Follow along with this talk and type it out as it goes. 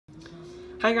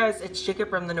Hi guys, it's Jacob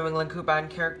from the New England Coupon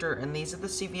Character, and these are the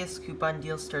CVS coupon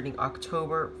deals starting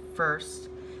October 1st.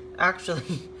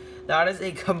 Actually, that is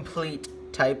a complete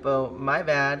typo, my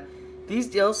bad. These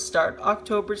deals start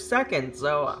October 2nd,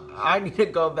 so I need to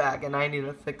go back and I need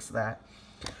to fix that.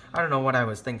 I don't know what I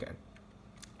was thinking.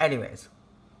 Anyways,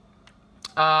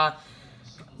 the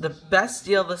best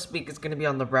deal this week is going to be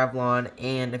on the Revlon,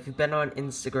 and if you've been on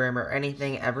Instagram or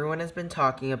anything, everyone has been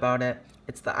talking about it.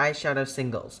 It's the eyeshadow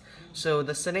singles. So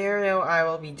the scenario I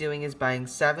will be doing is buying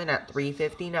 7 at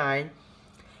 $3.59,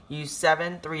 use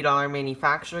 7 $3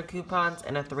 manufacturer coupons,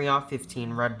 and a 3 off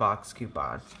 15 Redbox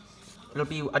coupon. It'll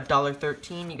be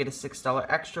 $1.13, you get a $6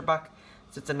 extra buck,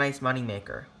 so it's a nice money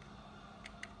maker.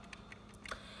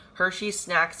 Hershey's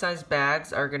snack size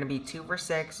bags are going to be 2 for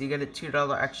 $6. You get a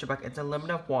 $2 extra buck. It's a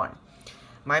limit of 1.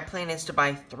 My plan is to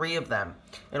buy 3 of them.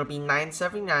 It'll be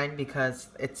 $9.79 because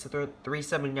it's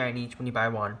 $3.79 each when you buy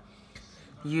 1.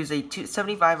 Use a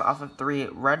 $2.75 off of 3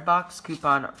 Redbox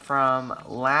coupon from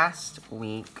last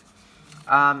week,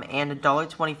 and a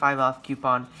 $1.25 off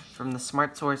coupon from the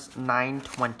Smart Source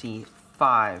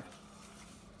 $9.25.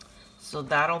 So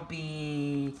that'll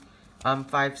be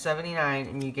 $5.79,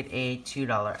 and you get a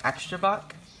 $2 extra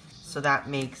buck, so that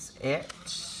makes it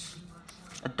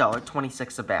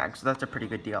 $1.26 a bag, so that's a pretty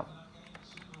good deal.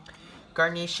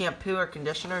 Garnier shampoo or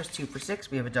conditioner is 2 for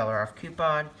 $6. We have a $1 off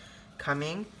coupon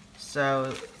coming,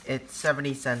 so it's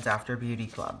 70 cents after Beauty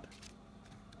Club.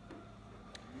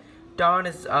 Dawn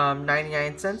is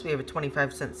 99 cents. We have a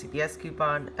 25-cent CVS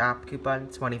coupon, app coupon,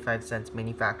 25 cents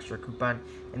manufacturer coupon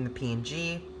in the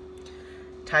P&G.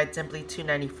 Tide Simply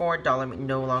 $2.94, $1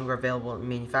 no longer available in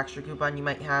manufacturer coupon you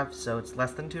might have, so it's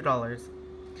less than $2.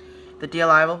 The deal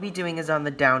I will be doing is on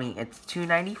the Downy. It's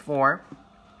 $2.94.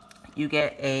 You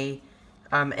get a,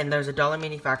 and there's a $1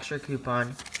 manufacturer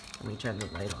coupon. Let me turn the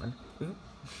light on.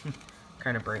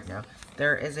 Kind of bright now.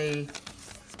 There is a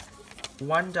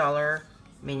 $1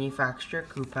 manufacturer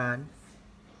coupon,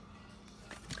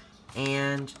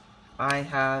 and I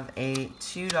have a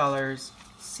 $2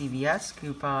 CVS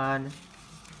coupon,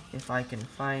 if I can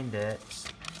find it,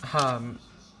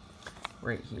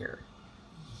 right here.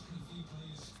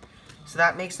 So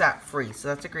that makes that free, so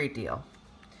that's a great deal.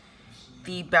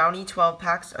 The Bounty 12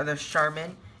 packs are the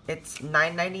Charmin. It's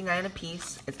 $9.99 a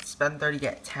piece. It's spend 30,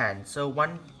 get 10. So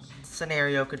one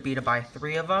scenario could be to buy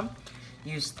 3 of them.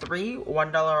 Use 3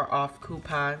 $1 off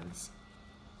coupons.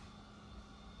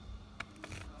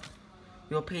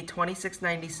 You'll pay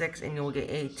 $26.96 and you'll get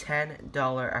a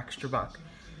 $10 extra buck.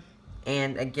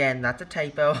 And again, that's a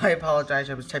typo. I apologize,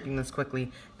 I was typing this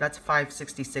quickly. That's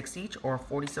 $5.66 each, or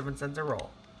 47 cents a roll.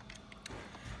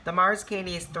 The Mars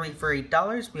candy is 3 for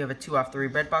 $8. We have a 2 off 3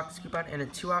 Redbox coupon and a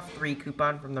 2 off 3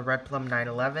 coupon from the Red Plum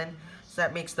 911. So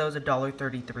that makes those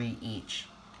 $1.33 each.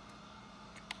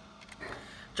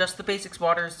 Just the Basics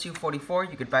water is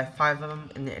 $2.44. You could buy 5 of them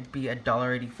and it'd be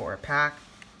 $1.84 a pack.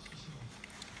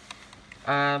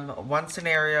 One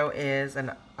scenario is,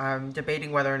 and I'm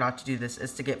debating whether or not to do this,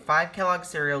 is to get 5 Kellogg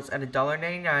cereals at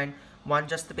 $1.99, 1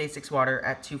 Just the Basics water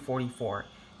at $2.44.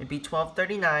 It'd be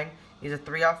 $12.39. Use a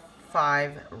 3 off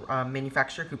 5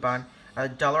 manufacturer coupon, a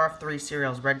 $1 off 3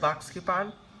 cereals Redbox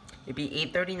coupon. It'd be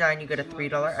 $8.39. You get a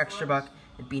 $3 extra buck.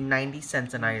 It'd be 90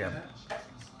 cents an item.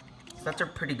 So that's a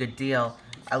pretty good deal,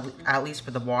 at least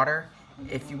for the water.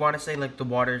 If you want to say like the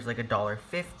water is like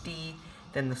 $1.50,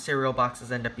 then the cereal boxes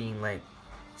end up being like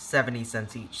 70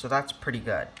 cents each. So that's pretty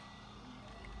good.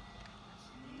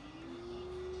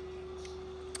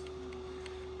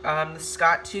 The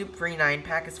Scott Tube free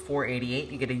 9-pack is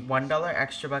 $4.88. You get a $1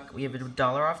 extra buck. We have a $1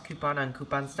 off coupon on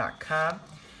coupons.com,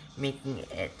 making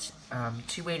it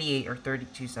 $2.88 or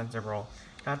 32 cents a roll.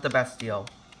 Not the best deal,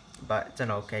 but it's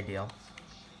an okay deal.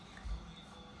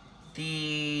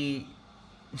 I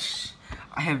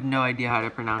have no idea how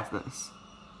to pronounce this.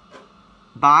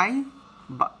 Let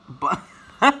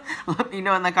me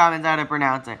know in the comments how to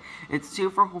pronounce it. It's 2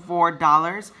 for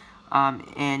 $4,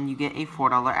 and you get a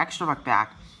 $4 extra buck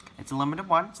back. It's a limited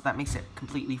 1, so that makes it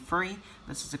completely free.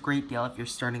 This is a great deal if you're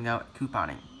starting out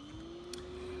couponing.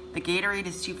 The Gatorade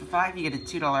is 2 for $5. You get a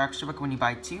 $2 extra buck when you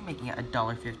buy 2, making it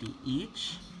 $1.50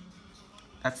 each.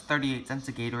 That's 38 cents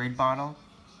a Gatorade bottle.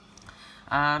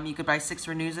 You could buy 6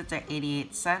 Renewzits at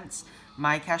 88 cents.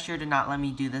 My cashier did not let me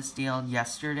do this deal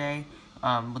yesterday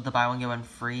with the buy one get one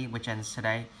free, which ends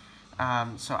today.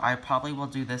 So I probably will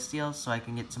do this deal so I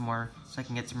can get some more, so I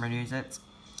can get some Renewzits,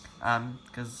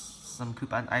 because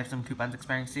I have some coupons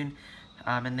expiring soon,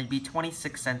 and they'd be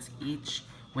 26 cents each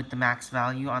with the max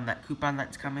value on that coupon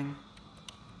that's coming.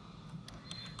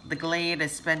 The Glade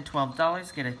is spend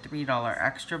 $12, get a $3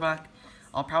 extra buck.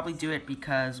 I'll probably do it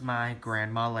because my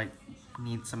grandma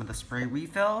need some of the spray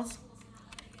refills.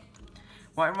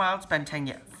 Wet n Wild, spend 10,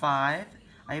 get 5.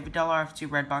 I have a $1 off 2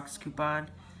 Redbox coupon.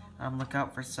 Look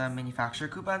out for some manufacturer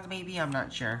coupons maybe, I'm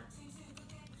not sure.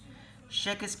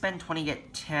 Schick is spend 20,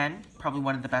 get 10. Probably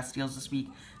one of the best deals this week.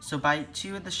 So buy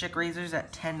 2 of the Schick razors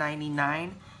at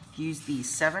 $10.99. Use the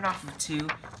 7 off of 2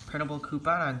 printable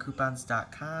coupon on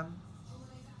coupons.com.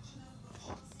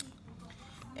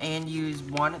 And use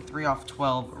 1 3 off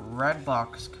 12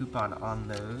 Redbox coupon on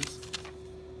those.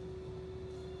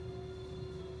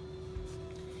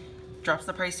 Drops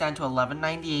the price down to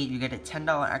 $11.98. You get a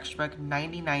 $10 extra buck,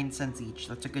 99 cents each.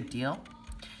 That's a good deal.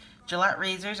 Gillette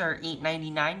razors are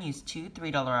 $8.99. Use 2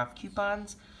 $3 off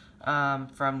coupons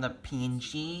from the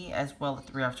P&G, as well as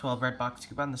 3 off 12 Redbox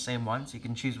coupon, the same one, so you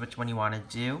can choose which one you want to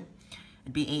do.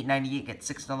 It'd be $8.98, get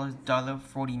 $6,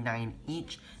 $1.49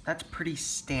 each. That's pretty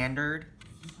standard.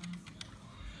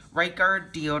 Right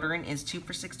Guard deodorant is 2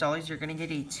 for $6. You're going to get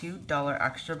a $2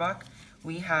 extra buck.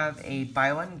 We have a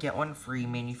buy one, get one free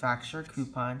manufacturer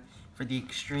coupon for the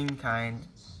extreme kind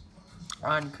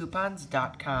on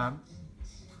coupons.com.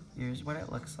 Here's what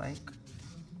it looks like.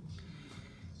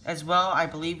 As well, I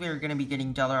believe we're going to be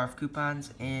getting $1 off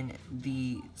coupons in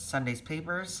the Sunday's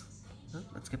papers. Ooh,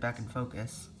 let's get back in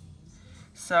focus.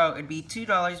 So it'd be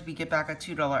 $2. We get back a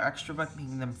 $2 extra buck,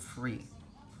 making them free.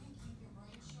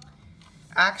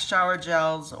 Axe shower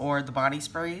gels or the body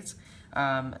sprays.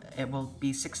 It will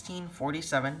be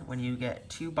 $16.47 when you get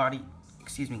 2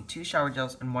 shower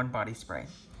gels and 1 body spray.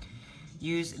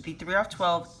 Use the 3 off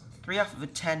of a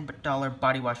 $10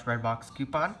 body wash Redbox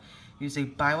coupon. Use a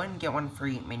buy one, get one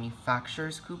free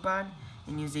manufacturer's coupon.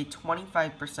 And use a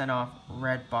 25% off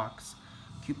Redbox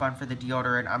coupon for the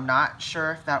deodorant. I'm not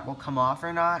sure if that will come off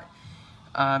or not.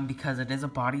 Because it is a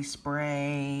body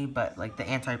spray, but like the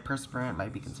antiperspirant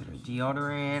might be considered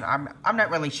deodorant. I'm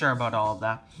not really sure about all of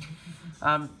that.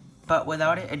 But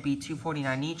without it, it'd be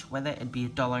 $2.49 each. With it, it'd be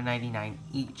 $1.99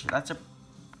 each. That's a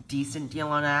decent deal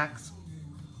on Axe.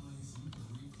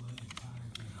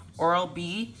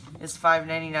 Oral-B is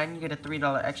 $5.99. You get a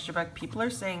 $3 extra buck. People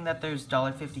are saying that there's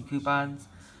 $1.50 coupons.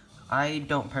 I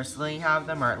don't personally have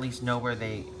them, or at least know where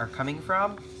they are coming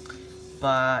from.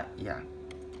 But yeah.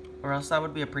 Or else that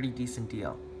would be a pretty decent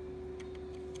deal.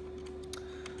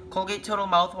 Colgate Total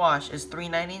Mouthwash is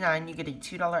 $3.99. You get a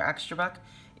 $2 extra buck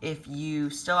if you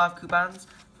still have coupons.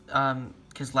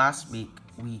 Because last week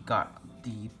we got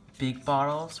the big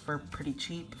bottles for pretty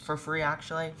cheap, for free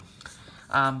actually.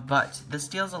 But this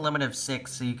deal's a limit of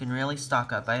 6, so you can really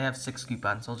stock up. I have 6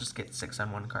 coupons, so I'll just get 6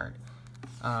 on one card.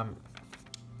 I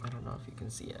don't know if you can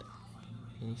see it.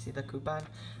 Can you see the coupon?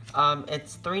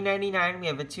 It's $3.99. We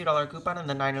have a $2 coupon on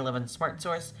the 9/11 Smart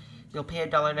Source. You'll pay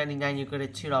 $1.99. You get a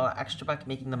 $2 extra buck,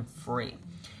 making them free.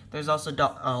 There's also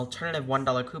alternative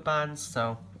 $1 coupons,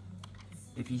 so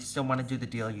if you still want to do the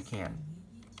deal, you can.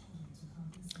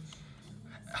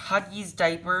 Huggies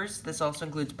diapers. This also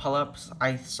includes pull-ups.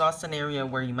 I saw a scenario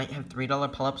where you might have $3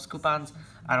 pull-ups coupons.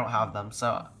 I don't have them,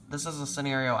 so this is a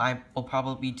scenario I will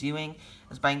probably be doing.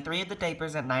 Is buying 3 of the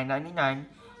diapers at $9.99.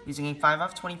 Using a 5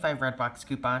 off 25 Redbox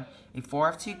coupon, a 4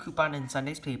 off 2 coupon in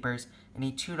Sunday's papers, and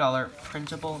a $2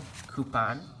 printable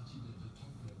coupon.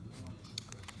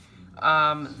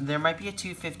 There might be a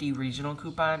 $2.50 regional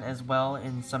coupon as well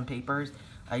in some papers.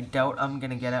 I doubt I'm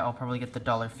going to get it. I'll probably get the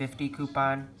 $1.50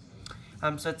 coupon.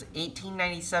 So it's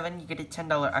 $18.97. You get a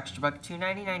 $10 extra buck,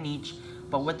 $2.99 each.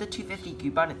 But with the $2.50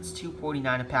 coupon, it's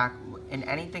 $2.49 a pack. And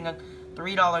anything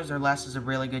 $3 or less is a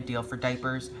really good deal for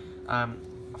diapers.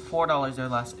 $4 or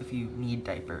less if you need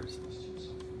diapers.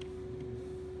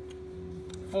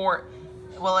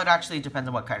 Well, it actually depends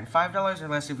on what kind. $5 or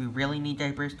less if you really need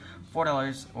diapers.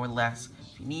 $4 or less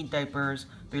if you need diapers.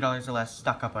 $3 or less,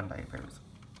 stock up on diapers.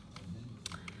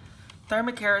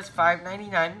 Thermacare is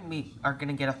 $5.99. We are going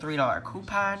to get a $3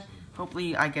 coupon.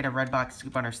 Hopefully I get a Redbox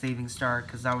coupon or Savings Star,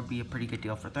 because that would be a pretty good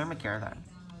deal for Thermacare then.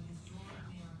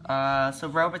 So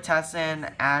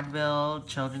Robitussin, Advil,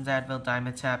 Children's Advil,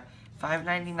 Dimetapp,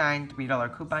 $5.99,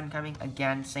 $3 coupon coming.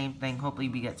 Again, same thing. Hopefully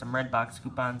we get some Redbox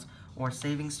coupons or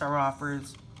Savings Star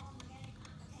offers.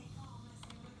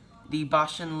 The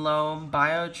Bausch & Lomb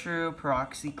BioTrue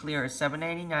Peroxy Clear is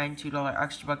 $7.99, $2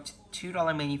 extra buck,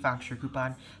 $2 manufacturer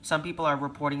coupon. Some people are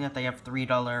reporting that they have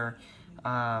 $3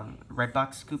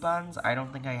 Redbox coupons. I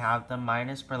don't think I have them. Mine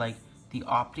is for like the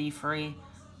Opti free,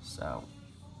 so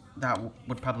that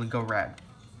would probably go red.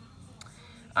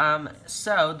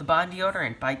 So the Bond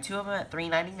deodorant, buy 2 of them at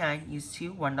 $3.99. Use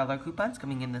 2 $1 coupons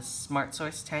coming in the Smart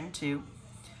Source 10-2.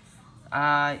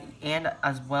 And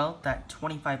as well, that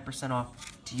 25%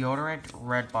 off deodorant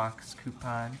Redbox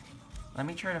coupon. Let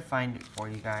me try to find it for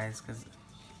you guys, because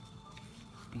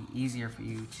it'd be easier for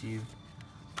you to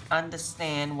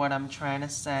understand what I'm trying to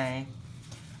say.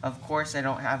 Of course, I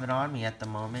don't have it on me at the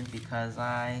moment because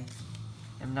I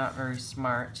am not very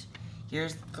smart.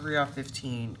 Here's the 3 off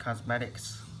 15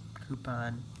 cosmetics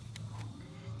coupon.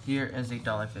 Here is a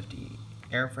 $1.50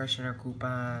 air freshener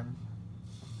coupon.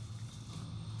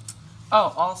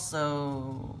 Oh,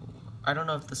 also, I don't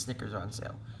know if the Snickers are on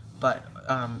sale, but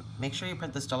make sure you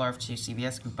print this $1 off 2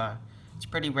 CVS coupon. It's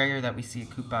pretty rare that we see a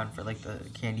coupon for like the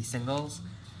candy singles.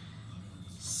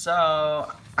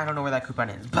 So, I don't know where that coupon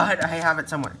is, but I have it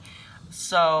somewhere.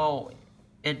 So,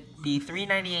 it'd be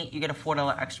 $3.98. You get a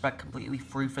 $4 extra buck completely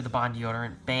free for the Bond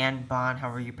deodorant. Bond,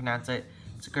 however you pronounce it.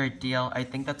 It's a great deal. I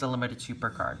think that's a limited super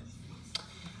card.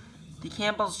 The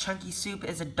Campbell's Chunky Soup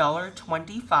is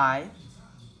 $1.25.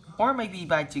 Or maybe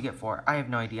buy 2 get 4. I have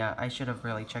no idea. I should have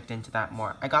really checked into that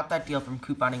more. I got that deal from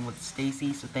couponing with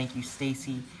Stacy, so thank you,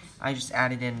 Stacy. I just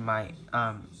added in my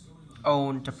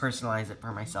own to personalize it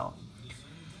for myself.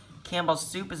 Campbell's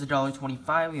Soup is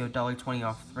 $1.25. We have $1.20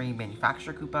 off 3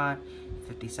 manufacturer coupon,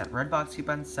 50-cent Redbox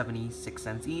coupon, 76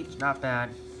 cents each. Not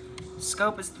bad.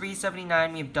 Scope is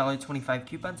 $3.79. We have $1.25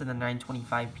 coupons and the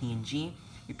 $9.25 P&G.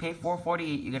 You pay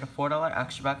 $4.48. You get a $4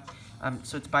 extra buck.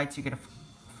 So it's buy 2 get a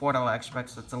 $4 extra buck,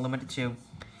 so it's a limited 2,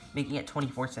 making it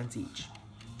 24 cents each.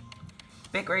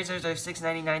 Bic razors are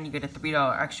 $6.99. You get a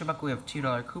 $3 extra buck. We have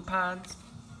 $2 coupons.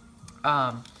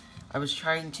 I was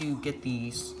trying to get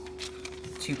these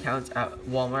 2 counts at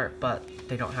Walmart, but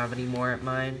they don't have any more at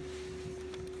mine.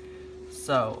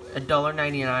 So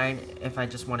 $1.99 if I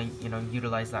just want to,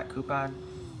 utilize that coupon.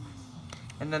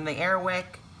 And then the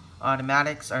Airwick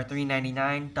automatics are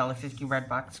 $3.99. $1.50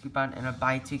 Redbox coupon, and a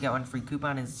buy 2 get 1 free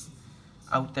coupon is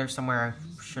out there somewhere. I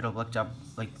should have looked up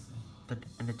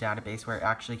in the database where it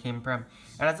actually came from.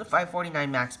 It has a $5.49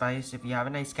 max value, so if you have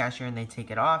a nice cashier and they take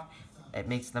it off, it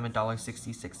makes them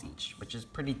 $1.66 each, which is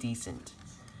pretty decent.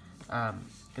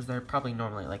 Because they're probably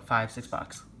normally like $5-6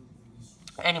 bucks.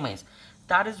 Anyways,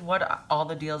 that is what all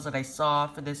the deals that I saw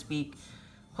for this week.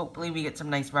 Hopefully we get some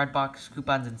nice Redbox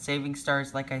coupons and saving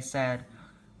stars, like I said.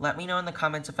 Let me know in the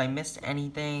comments if I missed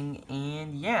anything,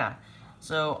 and yeah.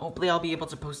 So, hopefully I'll be able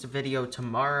to post a video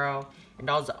tomorrow. And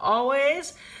as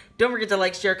always, don't forget to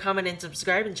like, share, comment, and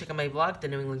subscribe. And check out my blog,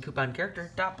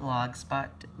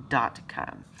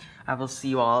 thenewenglandcouponcharacter.blogspot.com. I will see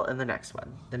you all in the next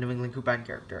one. The New England Coupon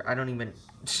Character.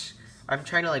 I'm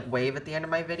trying to wave at the end of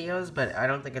my videos, but I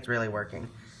don't think it's really working.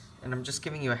 And I'm just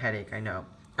giving you a headache, I know.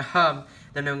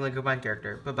 The New England Coupon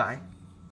Character. Bye-bye.